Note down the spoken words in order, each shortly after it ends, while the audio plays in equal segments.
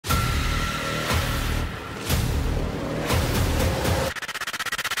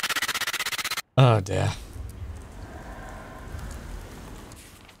Oh dear.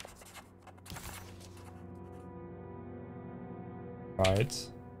 Right.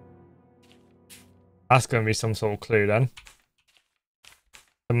 That's going to be some sort of clue then.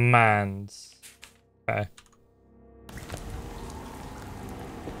 Commands. Okay.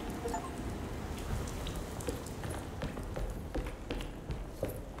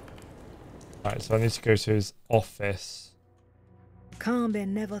 Right, so I need to go to his office.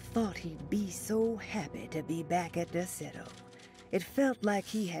 Combe never thought he'd be so happy to be back at Derceto. It felt like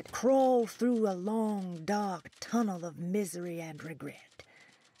he had crawled through a long, dark tunnel of misery and regret.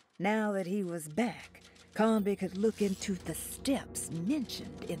 Now that he was back, Combe could look into the steps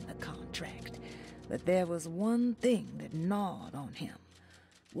mentioned in the contract. But there was one thing that gnawed on him.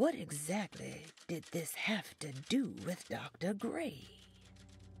 What exactly did this have to do with Dr. Gray?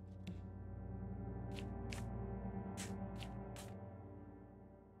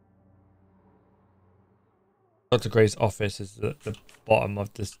 Dr. Gray's office is at the bottom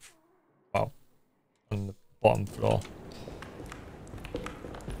of this, well, on the bottom floor.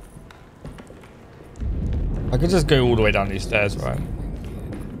 I could just go all the way down these stairs, right?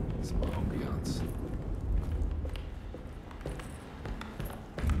 Some ambiance.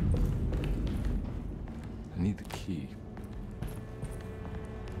 I need the key.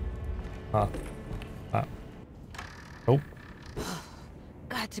 Huh. Oh.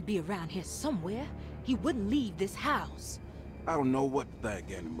 Got to be around here somewhere. He wouldn't leave this house. I don't know what to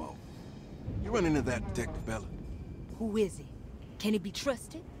think anymore. You run into that Detective Bella? Who is he? Can he be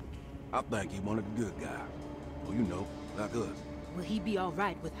trusted? I think he one of the good guys. Well, you know, like us. Will he be all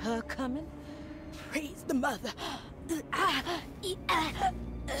right with her coming? Praise the mother.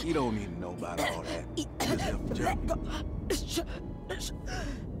 You don't need to know about all that. Just help the journey.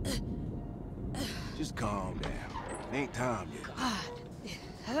 Just calm down. It ain't time yet. God, it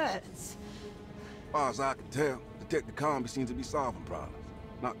hurts. As far as I can tell, Detective Combe seems to be solving problems,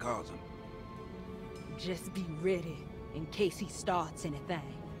 not causing them. Just be ready in case he starts anything.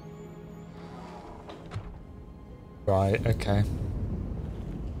 Right, okay.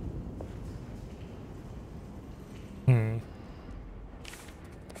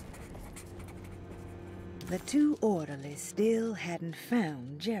 The two orderlies still hadn't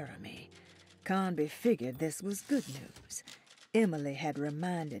found Jeremy. Conby figured this was good news. Emily had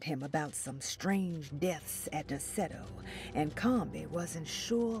reminded him about some strange deaths at Derceto, and Conby wasn't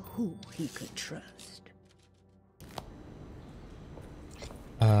sure who he could trust.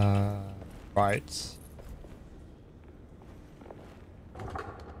 Right.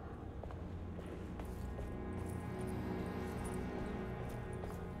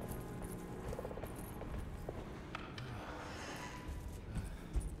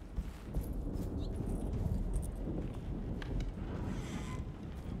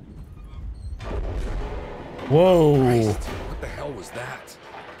 Whoa. Christ, what the hell was that?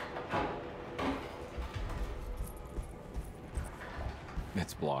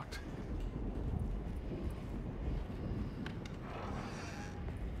 It's blocked.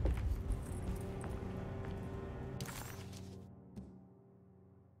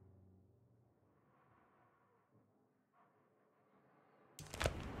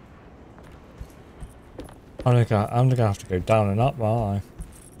 I'm gonna have to go down and up, aren't I?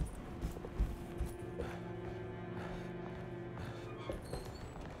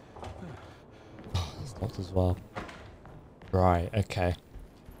 Oh, it's locked as well. Right, okay.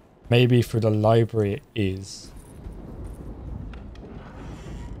 Maybe through the library it is.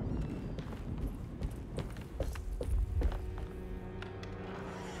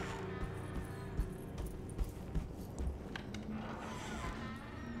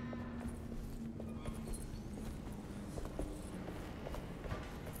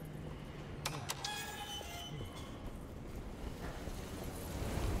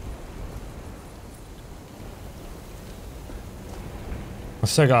 I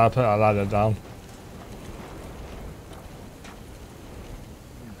still gotta put a ladder down.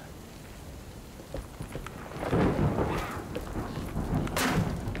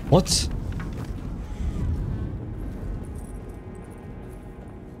 What?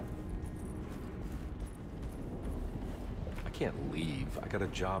 I can't leave. I got a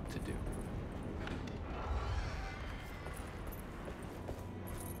job to do.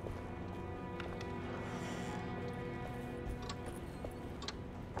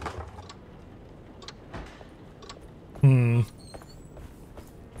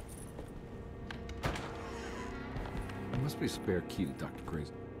 There must be a spare key to Dr.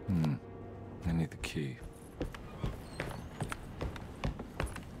 Gray's. I need the key.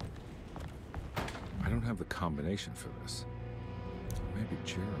 I don't have the combination for this. Maybe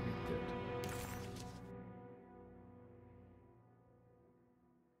Jeremy did.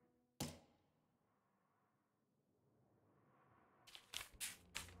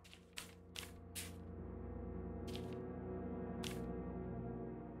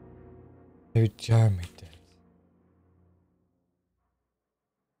 Who Jeremy did.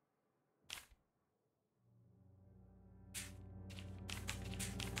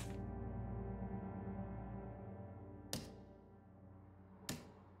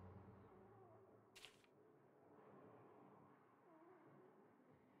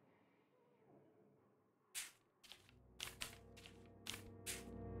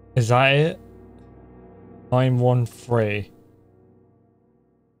 Is that it? 913.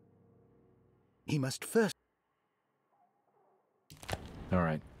 He must first. All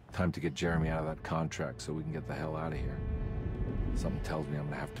right, time to get Jeremy out of that contract so we can get the hell out of here. Something tells me I'm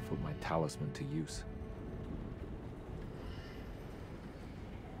gonna have to put my talisman to use.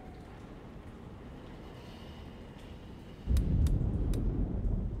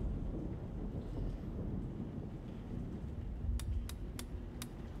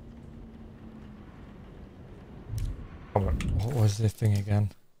 Come on, what was this thing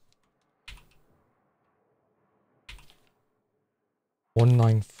again?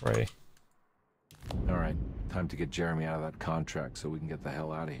 193. All right, time to get Jeremy out of that contract so we can get the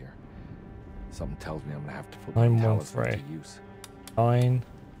hell out of here. Something tells me I'm gonna have to put my talisman 913. to use. 9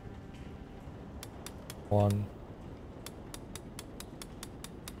 1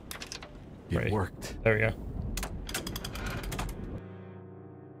 It 3. worked. There we go.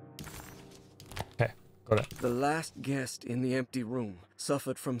 Okay, got it. The last guest in the empty room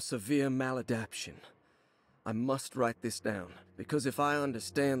suffered from severe maladaptation. I must write this down, because if I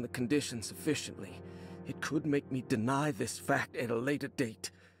understand the condition sufficiently, it could make me deny this fact at a later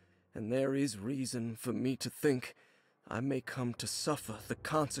date. And there is reason for me to think I may come to suffer the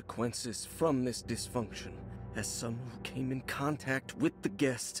consequences from this dysfunction, as some who came in contact with the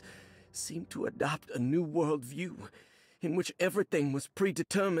guest seemed to adopt a new worldview in which everything was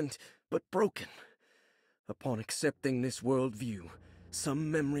predetermined but broken. Upon accepting this worldview,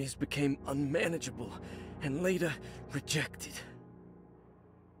 some memories became unmanageable and later rejected.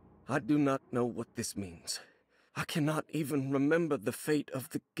 I do not know what this means. I cannot even remember the fate of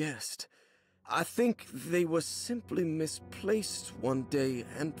the guest. I think they were simply misplaced one day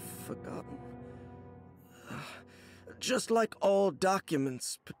and forgotten. Just like all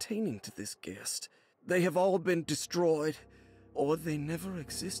documents pertaining to this guest, they have all been destroyed, or they never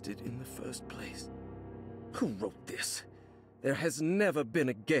existed in the first place. Who wrote this? There has never been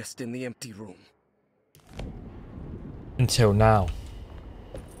a guest in the empty room. Until now.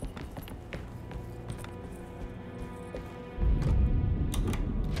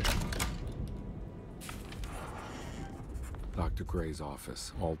 Dr. Gray's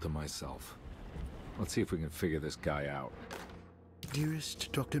office, all to myself. Let's see if we can figure this guy out.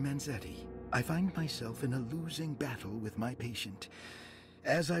 Dearest Dr. Manzetti, I find myself in a losing battle with my patient.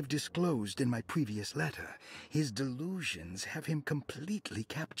 As I've disclosed in my previous letter, his delusions have him completely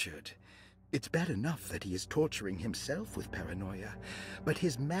captured. It's bad enough that he is torturing himself with paranoia, but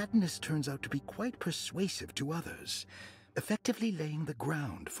his madness turns out to be quite persuasive to others, effectively laying the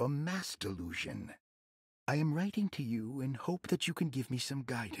ground for mass delusion. I am writing to you in hope that you can give me some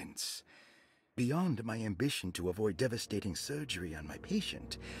guidance. Beyond my ambition to avoid devastating surgery on my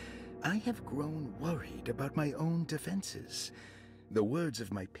patient, I have grown worried about my own defenses. The words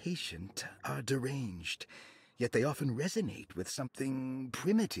of my patient are deranged, yet they often resonate with something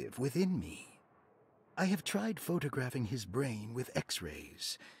primitive within me. I have tried photographing his brain with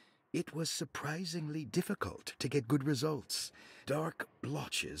X-rays. It was surprisingly difficult to get good results. Dark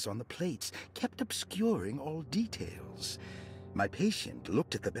blotches on the plates kept obscuring all details. My patient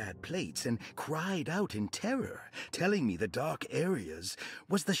looked at the bad plates and cried out in terror, telling me the dark areas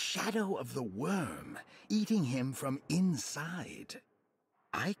was the shadow of the worm eating him from inside.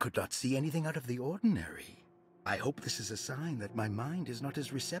 I could not see anything out of the ordinary. I hope this is a sign that my mind is not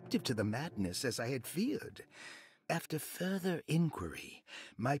as receptive to the madness as I had feared. After further inquiry,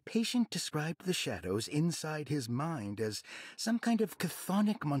 my patient described the shadows inside his mind as some kind of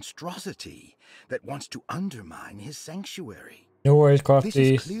chthonic monstrosity that wants to undermine his sanctuary. No worries, This Crafty. is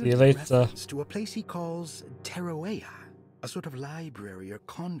See you clearly a later. reference to a place he calls Teroea, a sort of library or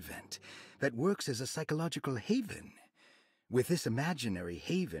convent that works as a psychological haven. With this imaginary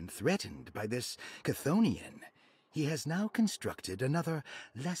haven threatened by this Chthonian, he has now constructed another,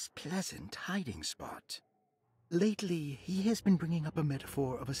 less pleasant hiding spot. Lately, he has been bringing up a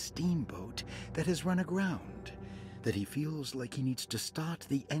metaphor of a steamboat that has run aground, that he feels like he needs to start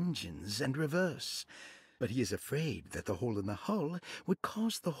the engines and reverse, but he is afraid that the hole in the hull would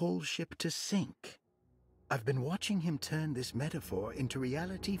cause the whole ship to sink. I've been watching him turn this metaphor into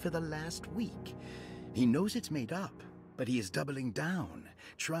reality for the last week. He knows it's made up, but he is doubling down,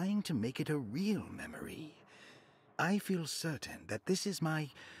 trying to make it a real memory. I feel certain that this is my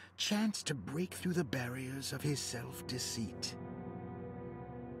chance to break through the barriers of his self-deceit.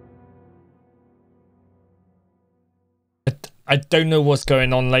 I don't know what's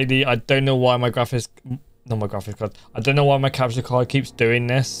going on lately. I don't know why my graphics... Not my graphics card. I don't know why my capture card keeps doing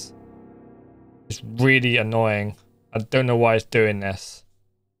this. It's really annoying. I don't know why it's doing this.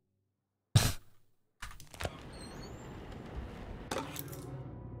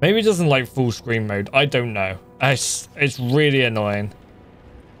 Maybe it doesn't like full screen mode. I don't know. It's really annoying.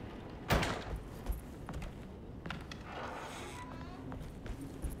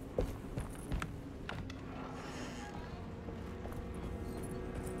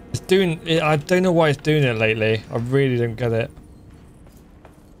 It's doing it. I don't know why it's doing it lately. I really don't get it.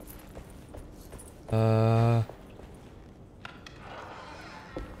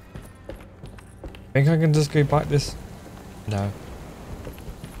 Think I can just go back this? No.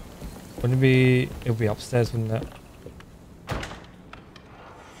 Wouldn't it be... It'll be upstairs, wouldn't it?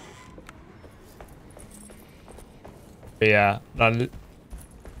 But yeah. That...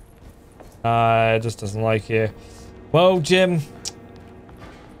 it just doesn't like you. Well, Jim.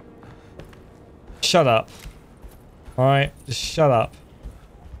 Shut up. Alright, just shut up.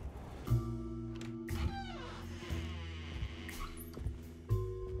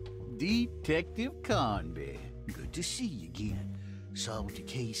 Detective Conby. Good to see you again. Solved the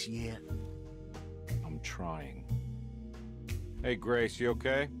case yet? I'm trying. Hey, Grace, you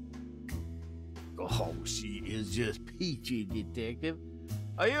okay? Oh, she is just peachy, Detective.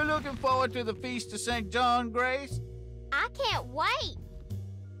 Are you looking forward to the Feast of St. John, Grace? I can't wait.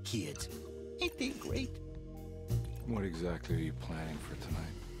 Kids, ain't they great? What exactly are you planning for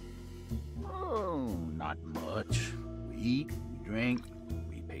tonight? Oh, not much. We eat, we drink,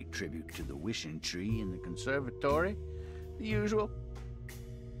 we pay tribute to the wishing tree in the conservatory. The usual.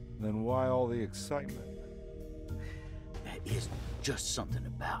 Then why all the excitement? There is just something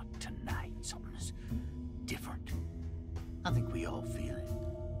about tonight. Something's different. I think we all feel it.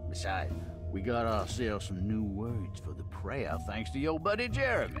 Besides, we got ourselves some new words for the prayer thanks to your buddy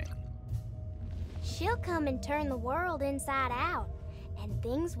Jeremy. She'll come and turn the world inside out, and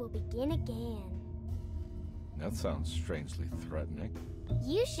things will begin again. That sounds strangely threatening.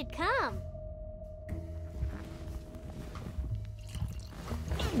 You should come.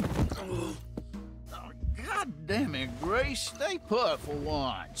 Oh, God damn it, Grace. Stay put for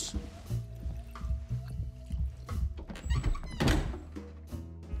once.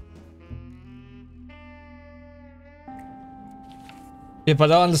 Yeah,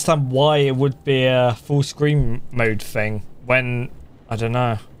 but I don't understand why it would be a full screen mode thing when... I don't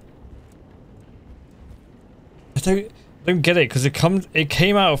know. I don't get it, because it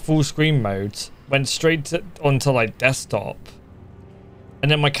came out of full screen mode, went straight onto like desktop, and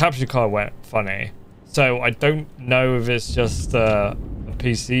then my capture card went funny. So I don't know if it's just a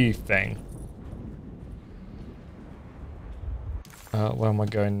PC thing. Where am I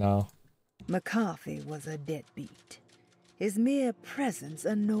going now? McCarthy was a deadbeat. His mere presence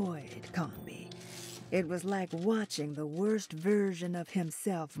annoyed Conby. It was like watching the worst version of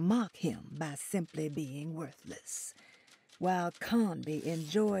himself mock him by simply being worthless. While Conby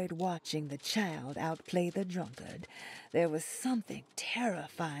enjoyed watching the child outplay the drunkard, there was something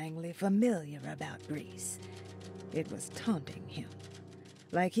terrifyingly familiar about Grace. It was taunting him,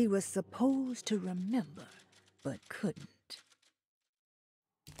 like he was supposed to remember, but couldn't.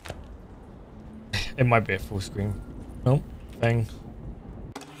 It might be a full screen. Nope, thing.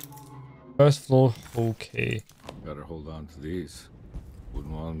 First floor full key. Better hold on to these.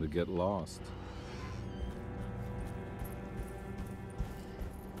 Wouldn't want them to get lost.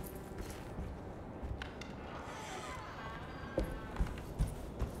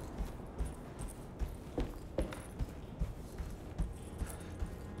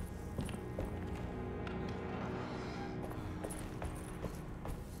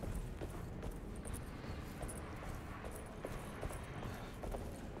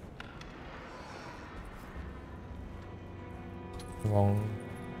 Wrong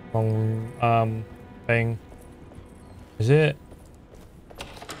thing. Is it?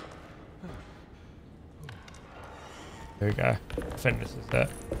 There we go. I think this is it.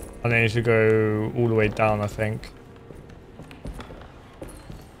 And then you should go all the way down, I think.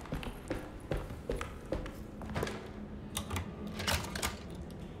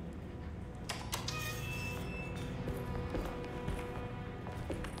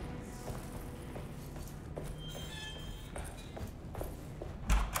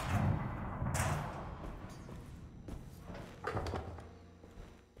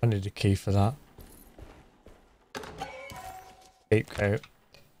 I need a key for that. Scapegoat.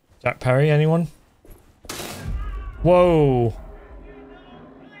 Jack Perry, anyone? Whoa!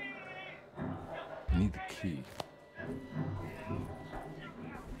 key.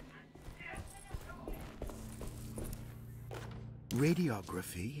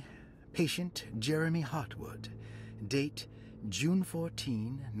 Radiography. Patient Jeremy Hartwood. Date June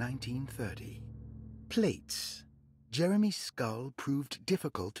 14, 1930. Plates. Jeremy's skull proved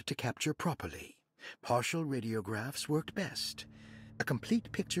difficult to capture properly. Partial radiographs worked best. A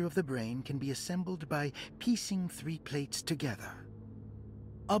complete picture of the brain can be assembled by piecing 3 plates together.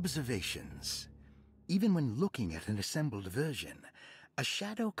 Observations. Even when looking at an assembled version, a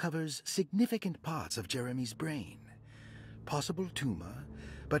shadow covers significant parts of Jeremy's brain. Possible tumor,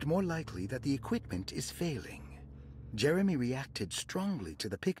 but more likely that the equipment is failing. Jeremy reacted strongly to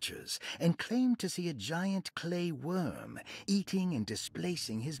the pictures and claimed to see a giant clay worm eating and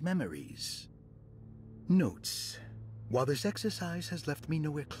displacing his memories. Notes. While this exercise has left me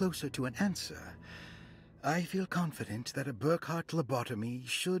nowhere closer to an answer, I feel confident that a Burkhardt lobotomy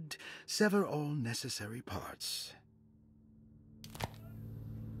should sever all necessary parts.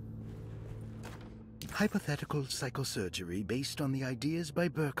 Hypothetical psychosurgery based on the ideas by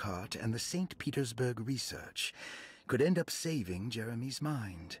Burkhardt and the St. Petersburg research could end up saving Jeremy's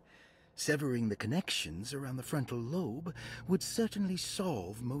mind. Severing the connections around the frontal lobe would certainly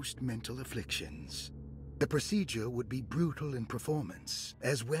solve most mental afflictions. The procedure would be brutal in performance,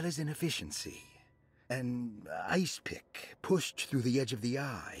 as well as in efficiency. An ice pick pushed through the edge of the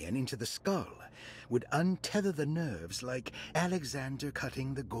eye and into the skull would untether the nerves like Alexander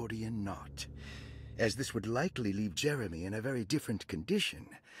cutting the Gordian knot. As this would likely leave Jeremy in a very different condition,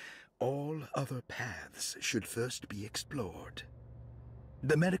 all other paths should first be explored.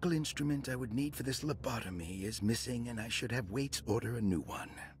 The medical instrument I would need for this lobotomy is missing, and I should have Waits order a new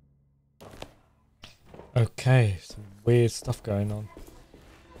one. Okay, some weird stuff going on.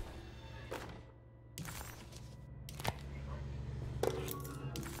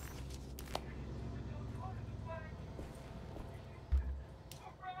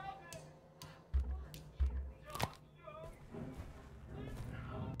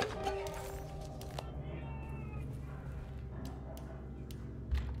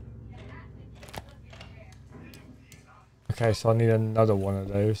 Okay, so I need another one of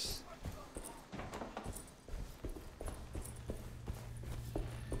those.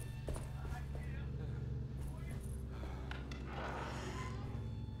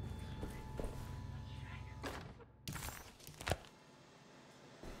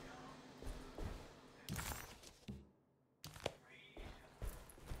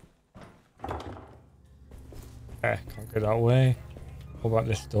 Okay, can't go that way. What about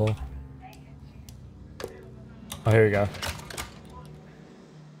this door? Oh, here we go.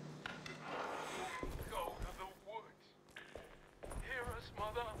 Go to the woods. Hear us,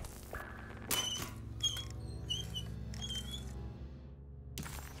 Mother?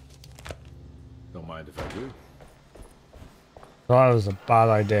 Don't mind if I do. That was a bad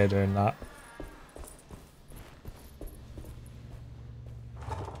idea doing that.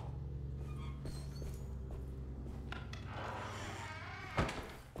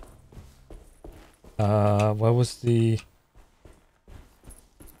 Where was the...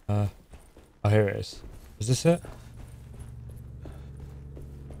 oh, here it is. Is this it?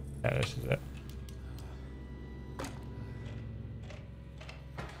 Yeah, this is it.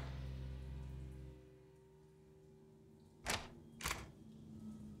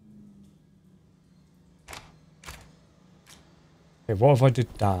 Okay, what if I did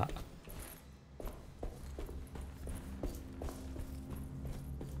that?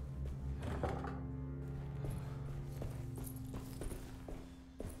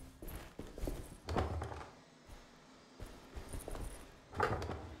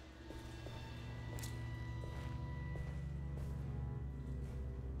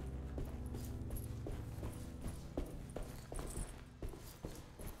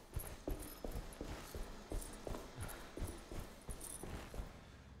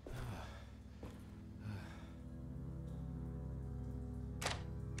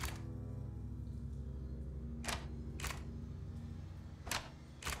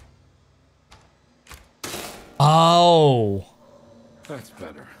 Oh! That's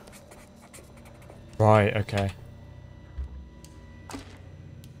better. Right, okay.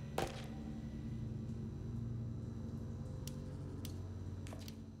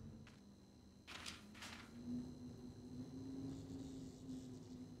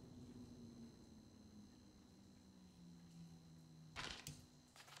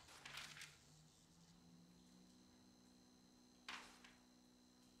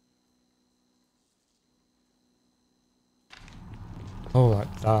 Oh,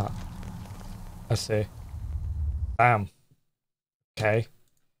 like that. I see. Damn. Okay.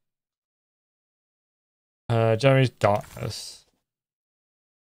 Jeremy's darkness.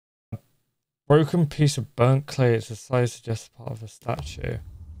 A broken piece of burnt clay. It's the size suggests part of a statue.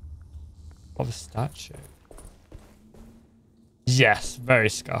 Of a statue. Yes, very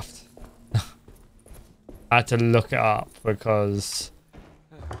scuffed. I had to look it up because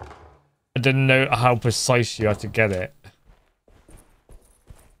I didn't know how precise you had to get it.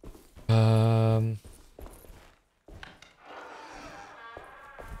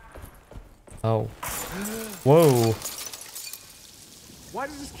 Oh. Whoa. Why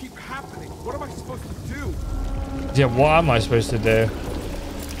does this keep happening? What am I supposed to do? Yeah, what am I supposed to do?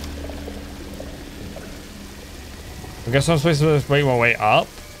 I guess I'm supposed to just make my way up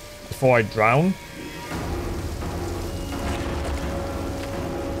before I drown.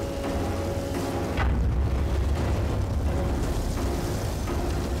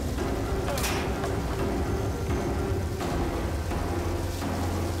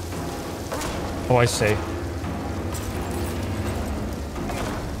 Oh, I see.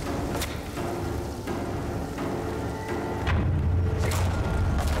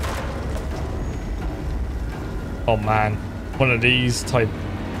 Oh man, one of these type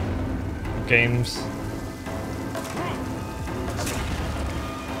of games.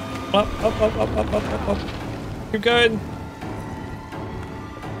 Up. Keep going.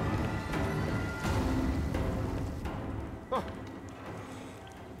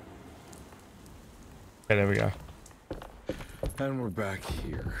 Okay, there we go. And we're back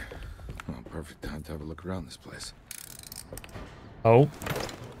here. Oh, perfect time to have a look around this place. Oh.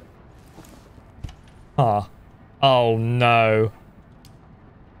 Huh. Oh no.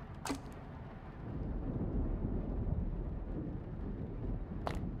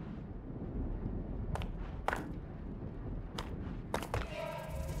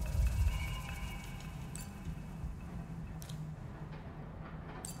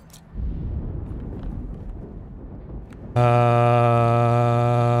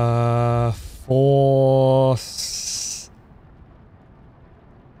 Four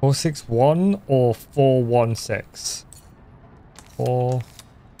 461 or 416? 4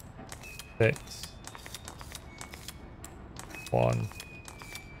 6 1.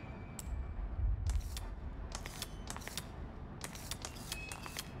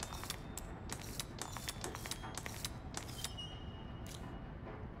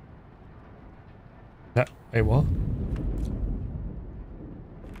 No, wait, what?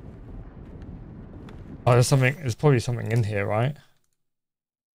 Oh, there's probably something in here, right?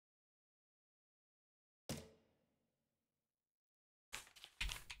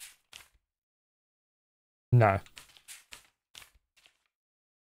 No.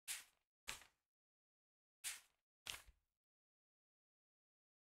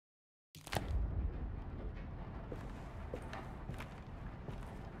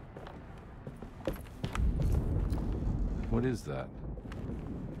 What is that?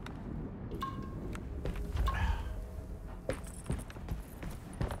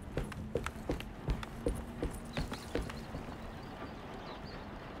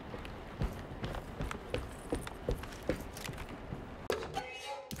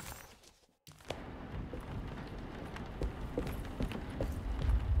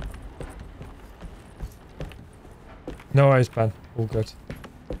 No worries, Ben. All good.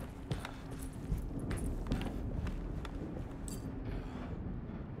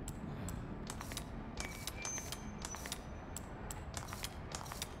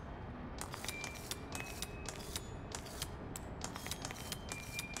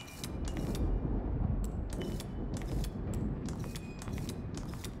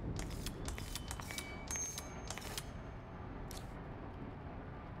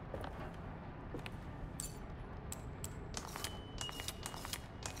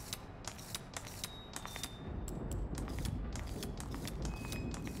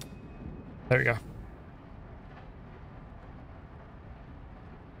 There we go.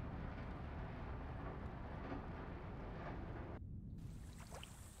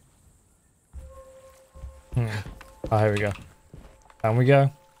 Oh, here we go. Down we go.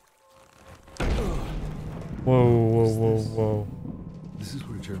 Whoa. This is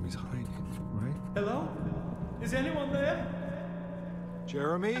where Jeremy's hiding, right? Hello? Is anyone there?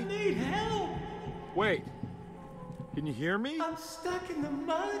 Jeremy? I need help! Wait. Can you hear me? I'm stuck in the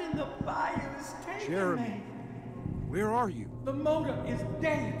mud and the fire is taking Jeremy. me. Where are you? The motor is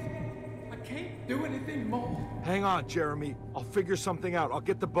dead. I can't do anything more. Hang on, Jeremy. I'll figure something out. I'll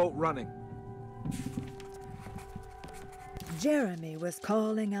get the boat running. Jeremy was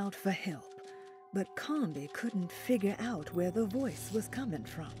calling out for help, but Combi couldn't figure out where the voice was coming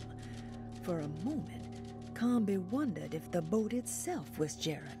from. For a moment, Combi wondered if the boat itself was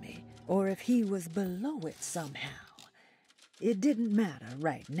Jeremy, or if he was below it somehow. It didn't matter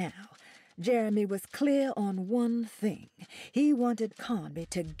right now. Jeremy was clear on one thing. He wanted Conby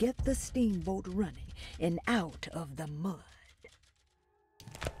to get the steamboat running and out of the mud.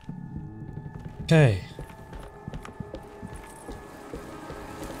 Okay.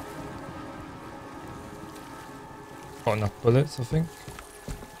 Got enough bullets, I think.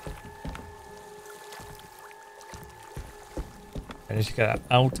 I need to get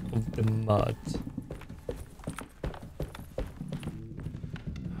out of the mud.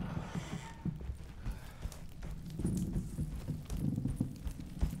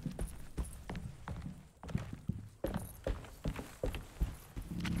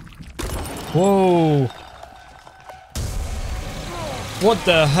 Whoa! What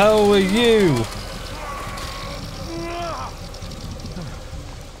the hell are you?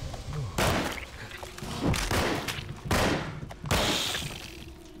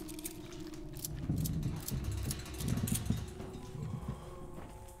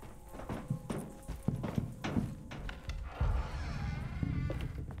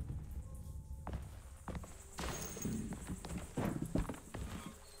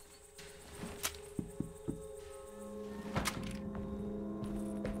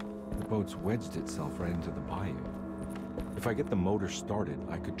 The boat's wedged itself right into the bayou. If I get the motor started,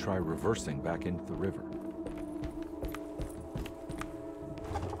 I could try reversing back into the river.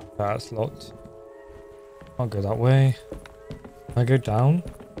 That's locked. I'll go that way. I go down.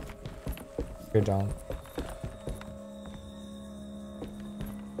 Go down.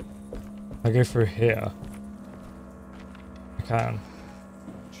 I go through here. I can.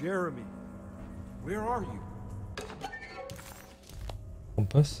 Jeremy, where are you?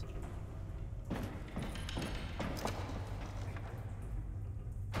 Compass.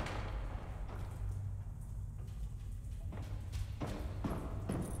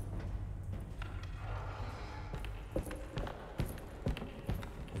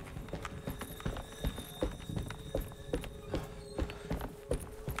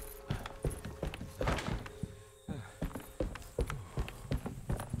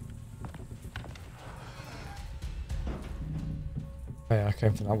 Oh yeah, I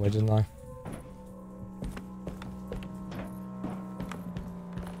came from that way, didn't I?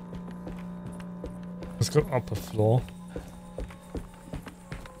 Let's go up a floor.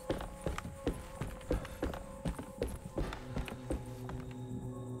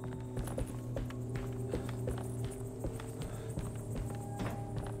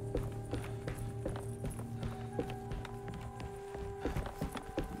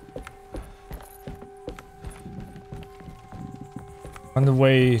 On the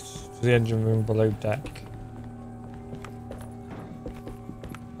way to the engine room below deck.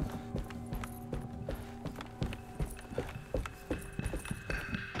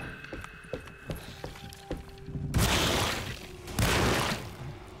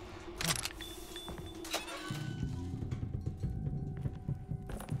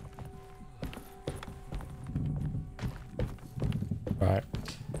 Right.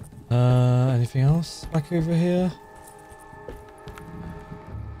 Anything else back over here?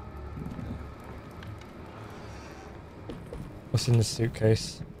 What's in the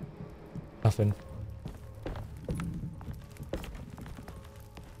suitcase? Nothing.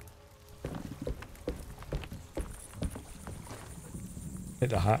 Hit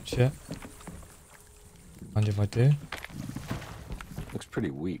the hatch yet? Mind if I do? Looks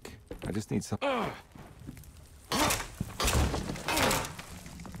pretty weak. I just need some...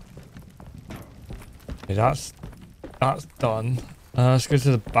 Okay, that's done. Let's go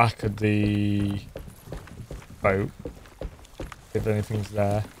to the back of the boat. If anything's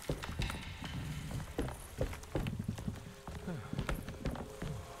there.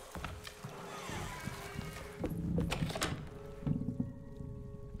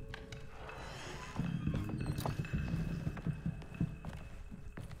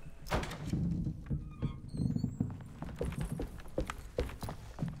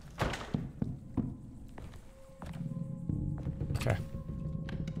 Okay.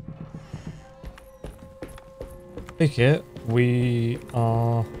 Take it. We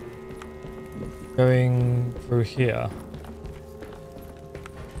are going through here.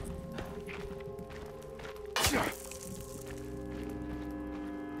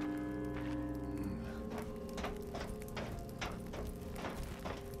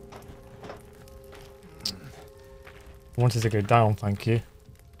 I wanted to go down, thank you.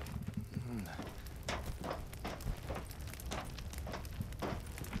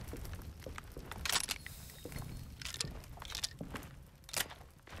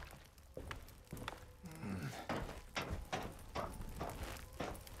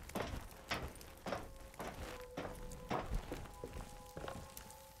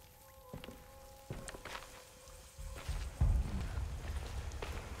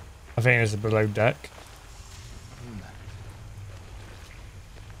 I think it's below deck.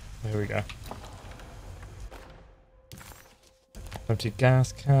 Here we go. Empty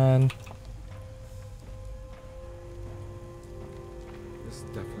gas can. This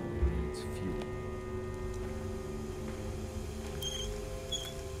definitely needs fuel.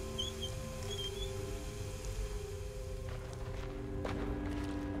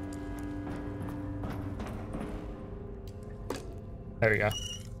 There we go.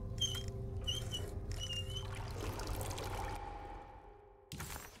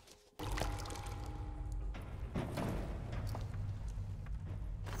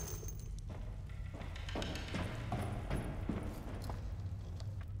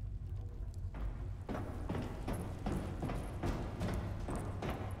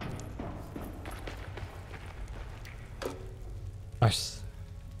 Nice.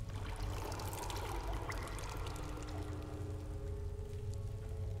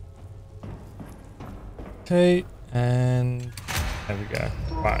 Okay, and there we go.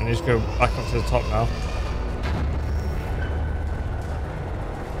 Right, I need to go back up to the top now.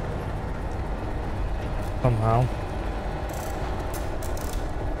 Somehow.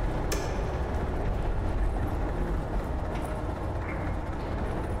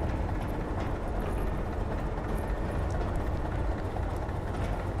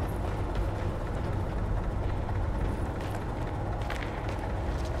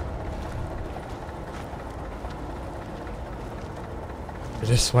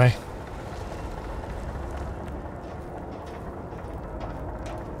 This way.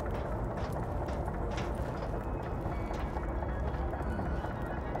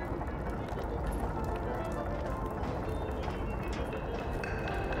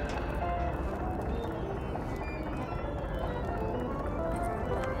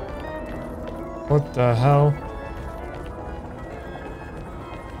 What the hell?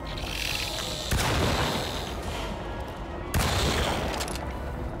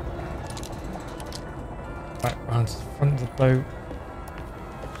 Right round to the front of the boat.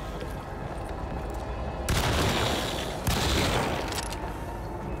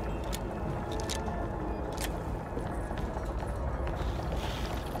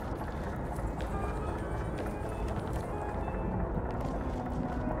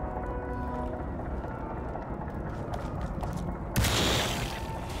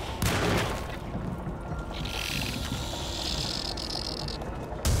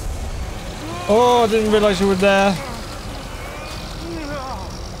 Oh, I didn't realise you were there.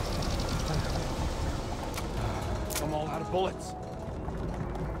 I'm all out of bullets.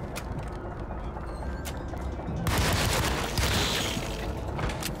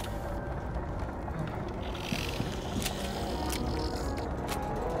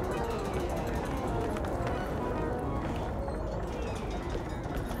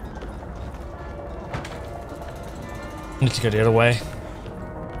 Need to go the other way.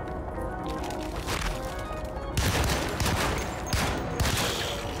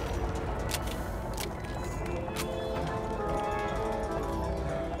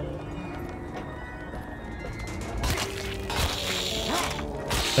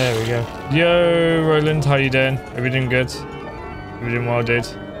 There we go. Yo, Roland, how you doing? Everything good? Everything well, dude?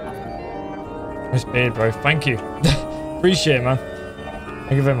 Nice beard, bro. Thank you. Appreciate it, man.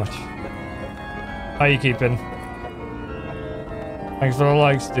 Thank you very much. How you keeping? Thanks for the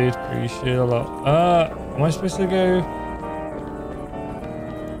likes, dude. Appreciate it a lot. Am I supposed to go?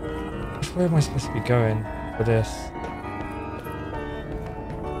 Which way am I supposed to be going for this?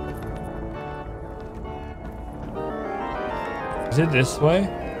 Is it this way?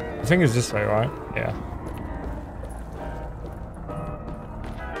 I think it's this way, right? Yeah.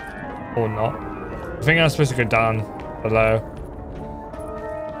 Or not. I think I'm supposed to go down below.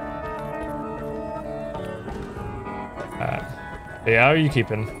 Yeah, how are you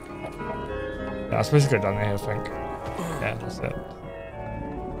keeping? Yeah, I'm supposed to go down here, I think. Yeah, that's it.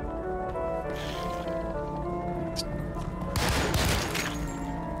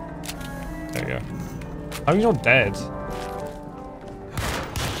 There you go. How are you not dead?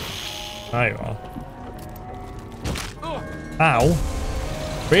 There you are. Ow.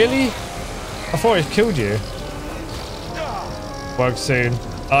 Really? I thought it killed you. Work soon.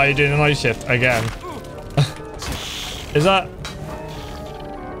 Oh, you're doing a night shift again. Is that...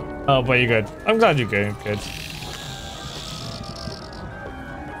 Oh, but you're good. I'm glad you're good. Good.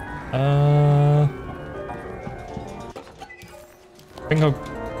 I think I've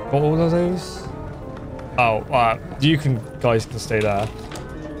got all of those. Oh, you guys can stay there.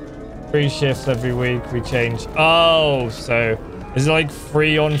 3 shifts every week, we change. Oh, so is it like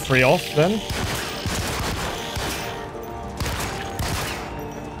 3 on, 3 off then?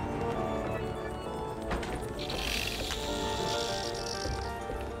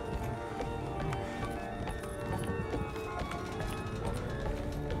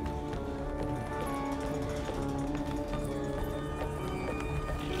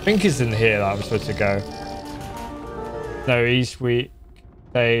 I think it's in here that I'm supposed to go. No, each week,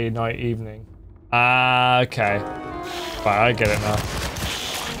 day, night, evening. Ah, okay. Right, I get it now.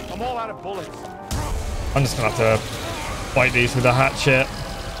 I'm all out of bullets. I'm just gonna have to fight these with a hatchet.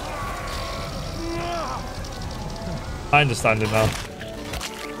 I understand it now.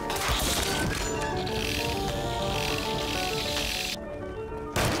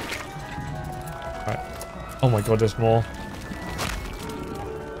 Right. Oh my god, there's more.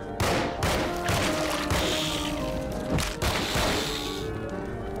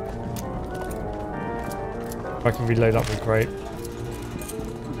 If I can reload, that would be great.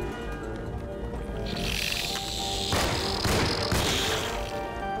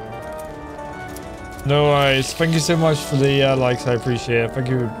 No worries. Thank you so much for the likes. I appreciate it. Thank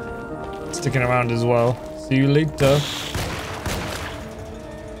you for sticking around as well. See you later.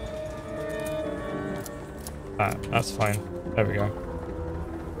 Ah, that's fine. There we go.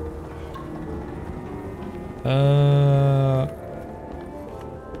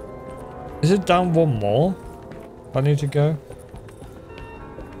 Is it down one more? I need to go.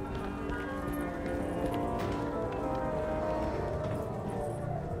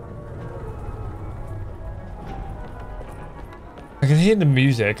 I can hear the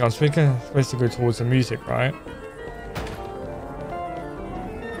music. I'm supposed to go towards the music, right?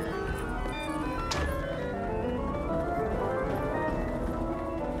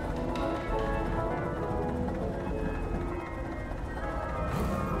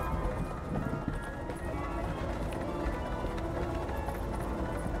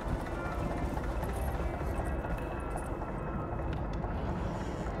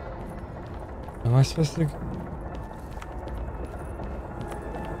 Am I supposed to?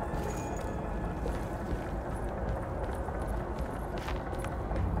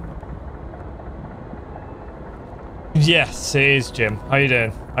 Yes, it is, Jim. How you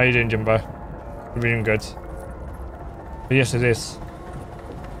doing? How you doing, Jimbo? You're doing good. But yes, it is.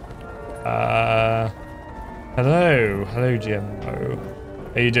 Hello. Hello, Jimbo.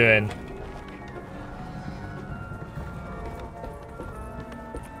 How you doing?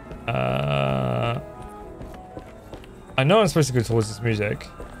 I know I'm supposed to go towards this music.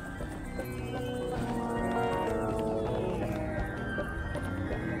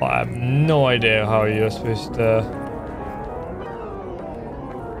 But I have no idea how you're supposed to...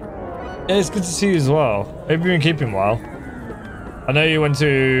 Yeah, it's good to see you as well. Hope you've been keeping well. I know you went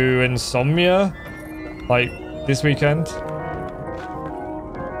to Insomnia, like, this weekend.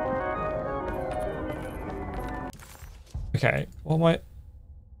 Okay, what am I...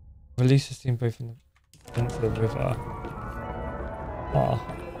 Release the steam both into the river. Ah.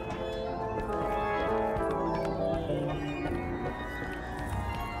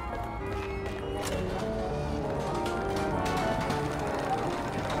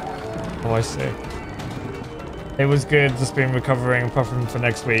 Oh, I see. It was good, just been recovering, apart from for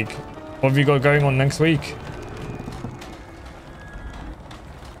next week. What have you got going on next week?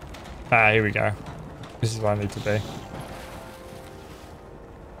 Ah, here we go. This is where I need to be.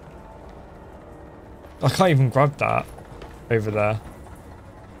 I can't even grab that over there.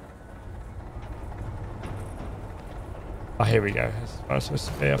 Oh, here we go. This is where I'm supposed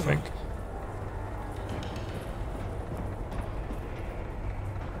to be, I think.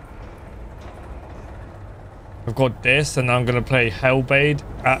 I've got this, and I'm gonna play Hellblade.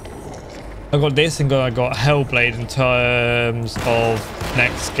 I got this, and I got Hellblade in terms of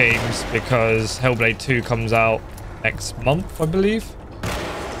next games because Hellblade 2 comes out next month, I believe.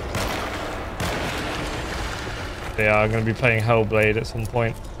 Yeah, I'm gonna be playing Hellblade at some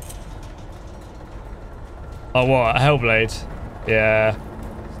point. Oh, what? Hellblade? Yeah,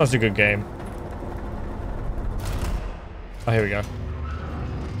 that's a good game. Oh, here we go.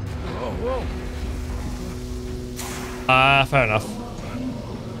 Whoa. Ah, fair enough.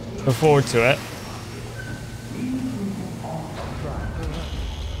 Look forward to it.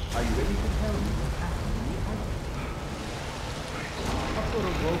 Are you ready to tell me what happened? I put a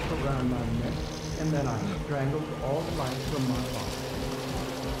rope around my neck, and then I strangled all the life from my body.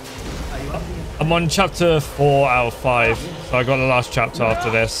 Are you up here? I'm on chapter 4 out of 5, so I got the last chapter after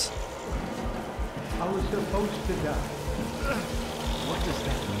this. I was supposed to die. What does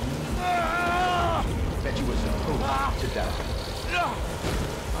that mean? That you were supposed to die.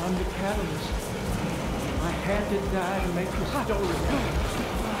 I'm the catalyst. I had to die to make the story happen.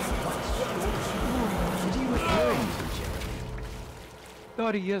 What are you referring to, Jeremy?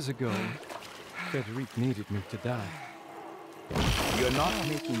 30 years ago, Frederic needed me to die. You're not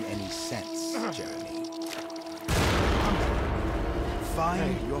making any sense, Jeremy.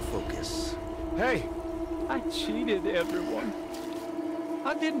 Find your focus. Hey, I cheated everyone.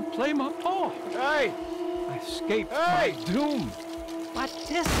 I didn't play my part. Hey! I escaped my doom. My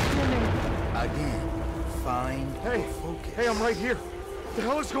destiny. Again, find Hey! focus. Hey, I'm right here. What the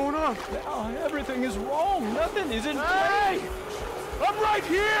hell is going on? Everything is wrong. Nothing is in Hey! I'm right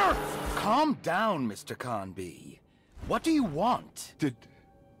here! Calm down, Mr. Conby. What do you want?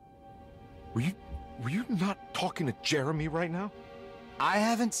 Were you not talking to Jeremy right now? I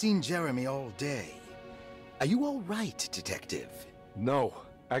haven't seen Jeremy all day. Are you all right, Detective? No.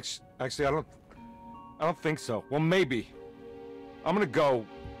 Actually, I don't think so. Well, maybe. I'm gonna go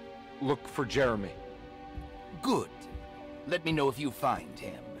look for Jeremy. Good. Let me know if you find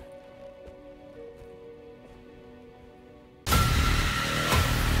him.